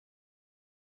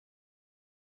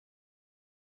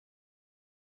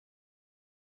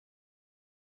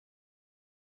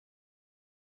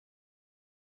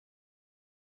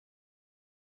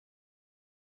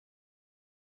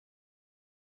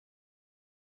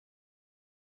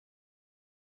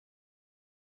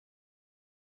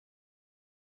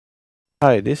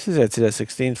Hi, this is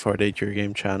Attila16 for the Your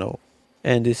Game channel,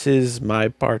 and this is my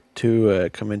part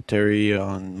 2 commentary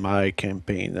on my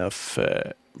campaign of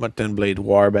Blade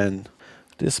Warband.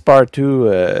 This part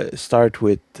 2 start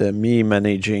with me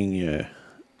managing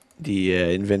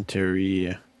the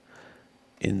inventory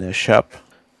in the shop,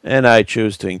 and I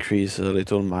choose to increase a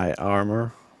little my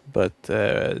armor, but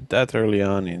that early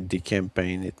on in the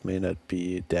campaign it may not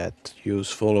be that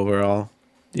useful overall.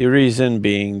 The reason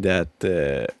being that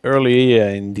early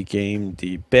in the game,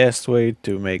 the best way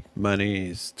to make money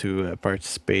is to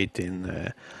participate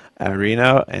in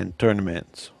arena and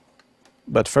tournaments.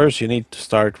 But first, you need to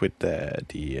start with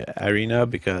the arena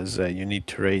because you need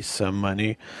to raise some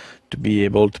money to be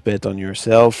able to bet on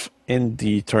yourself in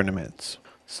the tournaments.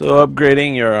 So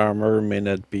upgrading your armor may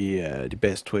not be the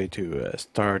best way to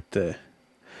start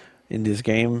in this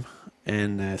game,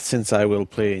 and since I will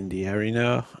play in the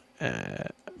arena, uh,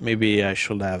 maybe I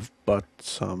should have bought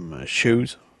some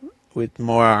shoes with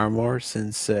more armor,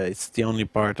 since it's the only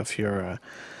part of your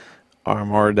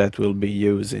armor that will be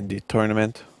used in the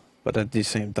tournament. But at the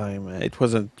same time, it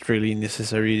wasn't really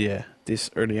necessary this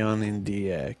early on in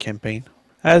the campaign.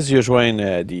 As usual in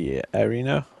the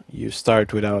arena, you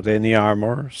start without any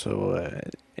armor, so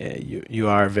you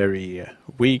are very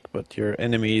weak, but your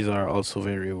enemies are also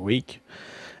very weak,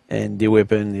 and the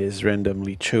weapon is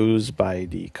randomly chosen by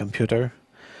the computer.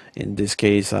 In this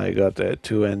case, I got a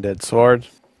two-handed sword,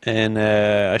 and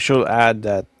I should add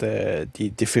that the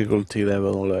difficulty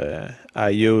level I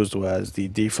used was the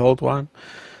default one,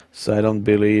 so I don't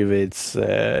believe it's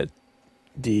the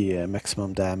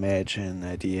maximum damage,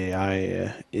 and the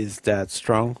AI is that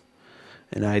strong,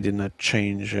 and I did not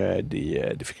change the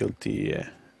difficulty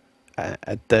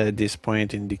at this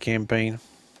point in the campaign.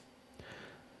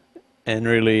 And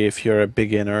really, if you're a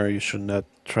beginner, you should not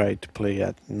try to play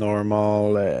at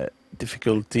normal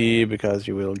difficulty because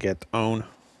you will get owned.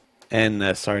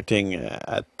 And starting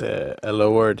at a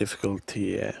lower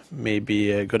difficulty may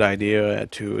be a good idea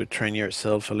to train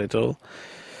yourself a little.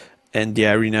 And the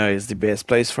arena is the best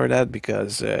place for that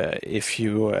because if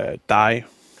you die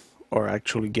or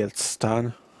actually get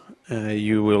stunned,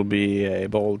 you will be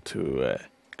able to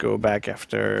go back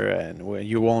after, and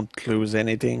you won't lose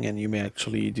anything, and you may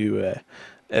actually do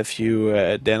a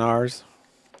few dinars.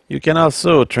 You can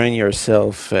also train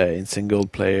yourself in single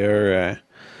player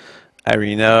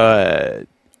arena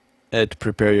to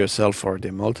prepare yourself for the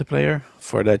multiplayer.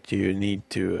 For that, you need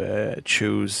to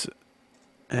choose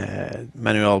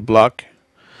manual block,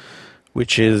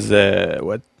 which is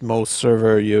what most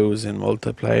servers use in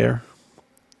multiplayer.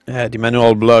 The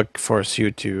manual block forces you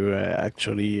to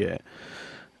actually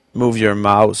move your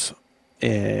mouse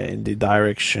in the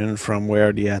direction from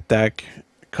where the attack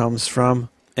comes from,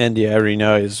 and the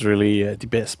arena is really the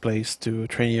best place to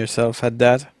train yourself at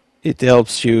that. It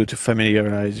helps you to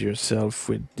familiarize yourself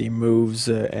with the moves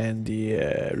and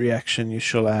the reaction you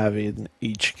should have in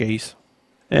each case.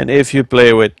 And if you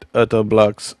play with auto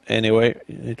blocks anyway,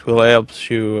 it will help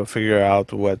you figure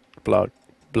out what block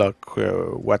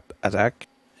what attack.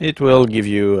 It will give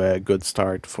you a good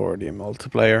start for the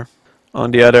multiplayer.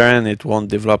 On the other hand, it won't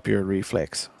develop your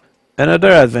reflex.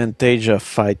 Another advantage of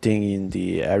fighting in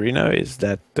the arena is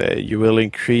that you will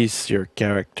increase your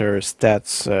character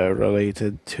stats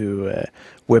related to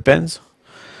weapons.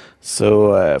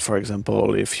 So, for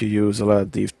example, if you use a lot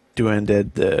of the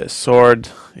two-handed sword,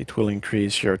 it will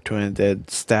increase your two-handed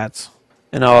stats,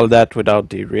 and all that without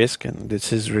the risk. And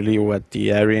this is really what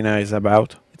the arena is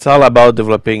about. It's all about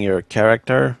developing your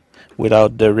character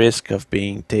without the risk of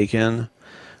being taken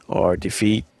or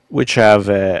defeat, which have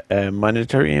a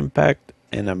monetary impact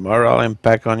and a moral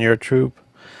impact on your troop.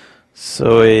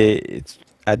 So it's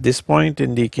at this point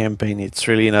in the campaign, it's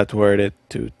really not worth it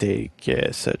to take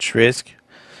such risk.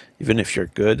 Even if you're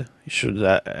good, you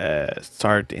should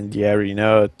start in the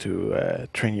arena to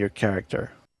train your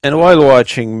character. And while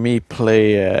watching me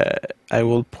play, I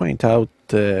will point out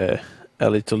a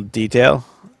little detail.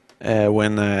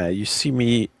 When you see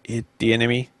me hit the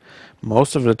enemy,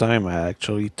 most of the time I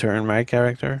actually turn my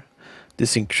character.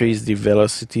 This increases the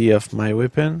velocity of my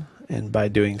weapon, and by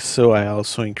doing so I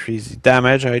also increase the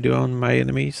damage I do on my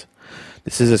enemies.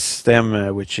 This is a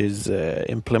system which is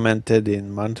implemented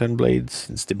in Mountain Blade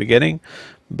since the beginning,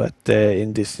 but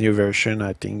in this new version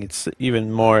I think it's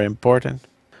even more important.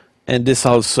 And this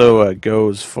also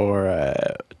goes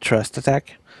for thrust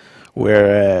attack,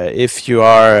 where if you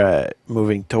are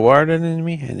moving toward an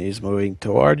enemy and he's moving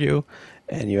toward you,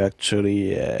 and you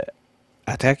actually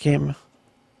attack him,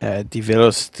 the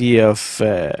velocity of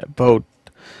both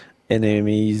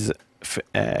enemies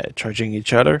charging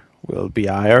each other will be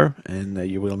higher, and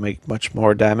you will make much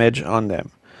more damage on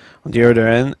them. On the other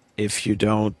hand, if you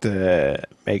don't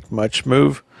make much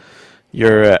move,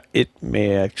 your it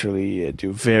may actually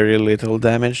do very little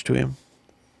damage to him.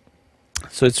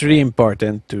 So it's really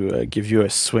important to give you a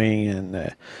swing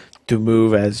and to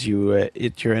move as you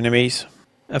hit your enemies.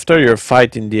 After your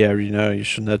fight in the arena, you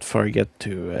should not forget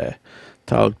to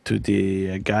talk to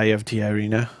the guy of the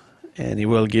arena, and he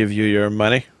will give you your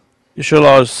money. You should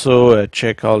also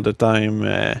check all the time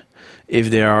if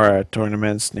there are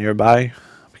tournaments nearby,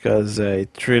 because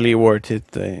it's really worth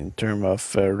it in terms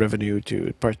of revenue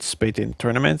to participate in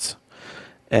tournaments.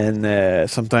 And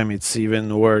sometimes it's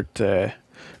even worth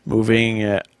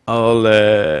moving all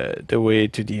the way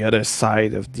to the other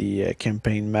side of the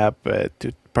campaign map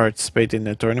to participate in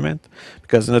the tournament,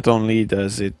 because not only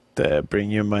does it bring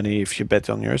you money if you bet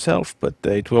on yourself, but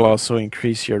it will also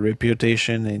increase your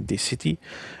reputation in the city,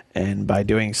 and by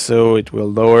doing so it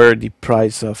will lower the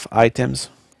price of items.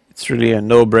 It's really a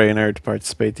no-brainer to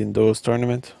participate in those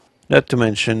tournaments. Not to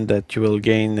mention that you will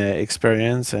gain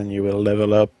experience and you will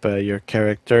level up your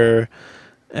character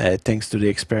thanks to the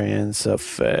experience of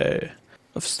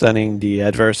stunning the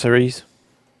adversaries,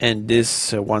 and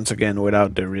this once again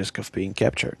without the risk of being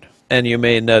captured. And you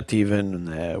may not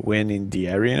even win in the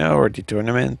arena or the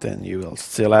tournament, and you will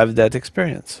still have that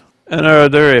experience.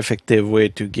 Another effective way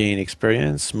to gain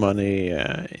experience, money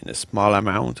in a small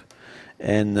amount,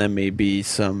 and maybe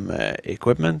some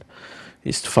equipment,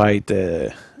 is to fight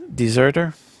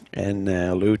deserter and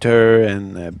looter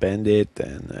and bandit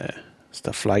and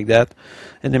stuff like that.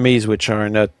 Enemies which are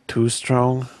not too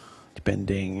strong,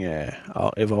 depending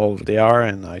how evolved they are,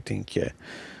 and I think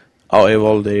how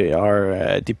evolved they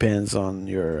are depends on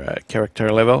your character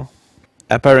level.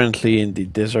 Apparently in the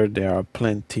desert there are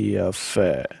plenty of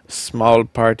small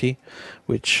party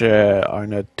which are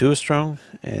not too strong,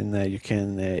 and you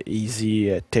can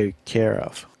easy take care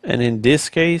of. And in this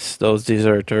case, those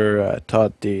deserters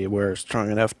thought they were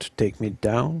strong enough to take me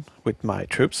down with my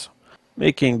troops,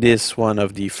 making this one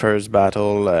of the first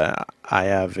battle I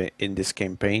have in this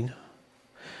campaign.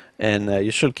 And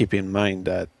you should keep in mind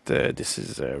that this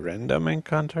is a random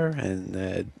encounter,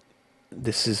 and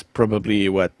this is probably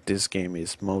what this game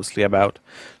is mostly about.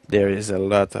 There is a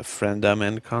lot of random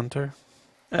encounter.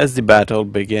 As the battle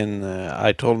began,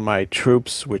 I told my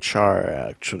troops, which are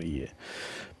actually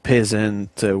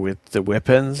peasant with the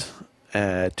weapons,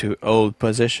 to hold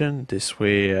position. This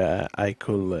way I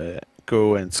could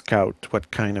go and scout what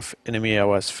kind of enemy I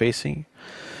was facing.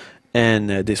 And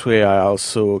this way I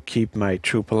also keep my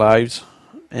troop alive,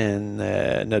 and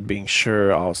not being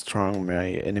sure how strong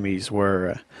my enemies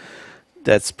were.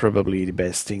 That's probably the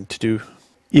best thing to do.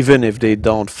 Even if they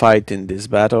don't fight in this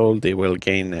battle, they will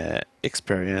gain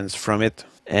experience from it.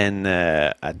 And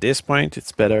at this point,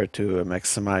 it's better to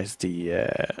maximize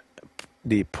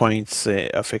the points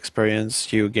of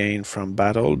experience you gain from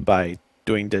battle by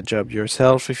doing the job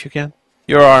yourself if you can.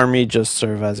 Your army just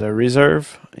serve as a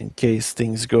reserve in case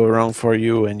things go wrong for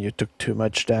you and you took too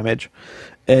much damage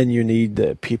and you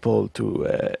need people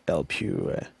to help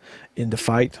you in the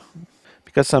fight.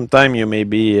 Because sometimes you may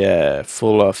be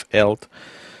full of health,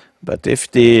 but if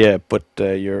they put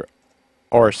your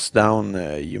horse down,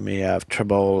 you may have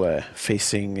trouble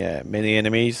facing many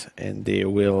enemies, and they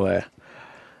will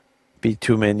be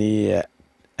too many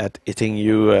at hitting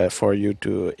you for you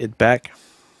to hit back.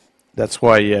 That's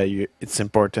why it's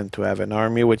important to have an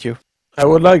army with you. I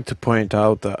would like to point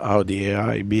out how the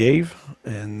AI behave,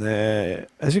 and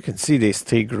as you can see, they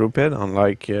stay grouped,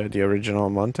 unlike the original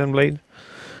Mountain Blade,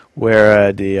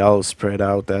 where they all spread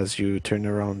out as you turn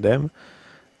around them.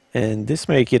 And this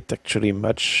makes it actually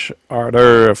much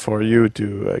harder for you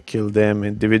to kill them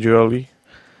individually.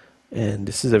 And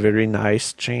this is a very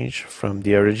nice change from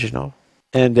the original.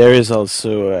 And there is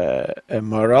also a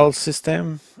morale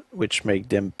system which make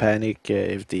them panic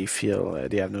if they feel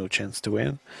they have no chance to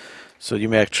win. So you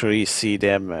may actually see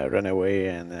them run away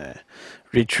and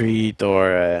retreat,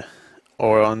 or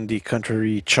on the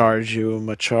contrary charge you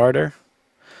much harder.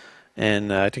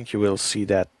 And I think you will see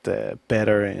that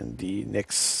better in the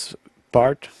next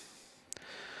part.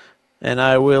 And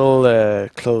I will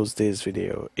close this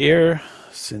video here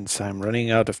since I'm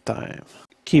running out of time.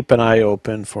 Keep an eye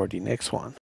open for the next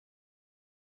one.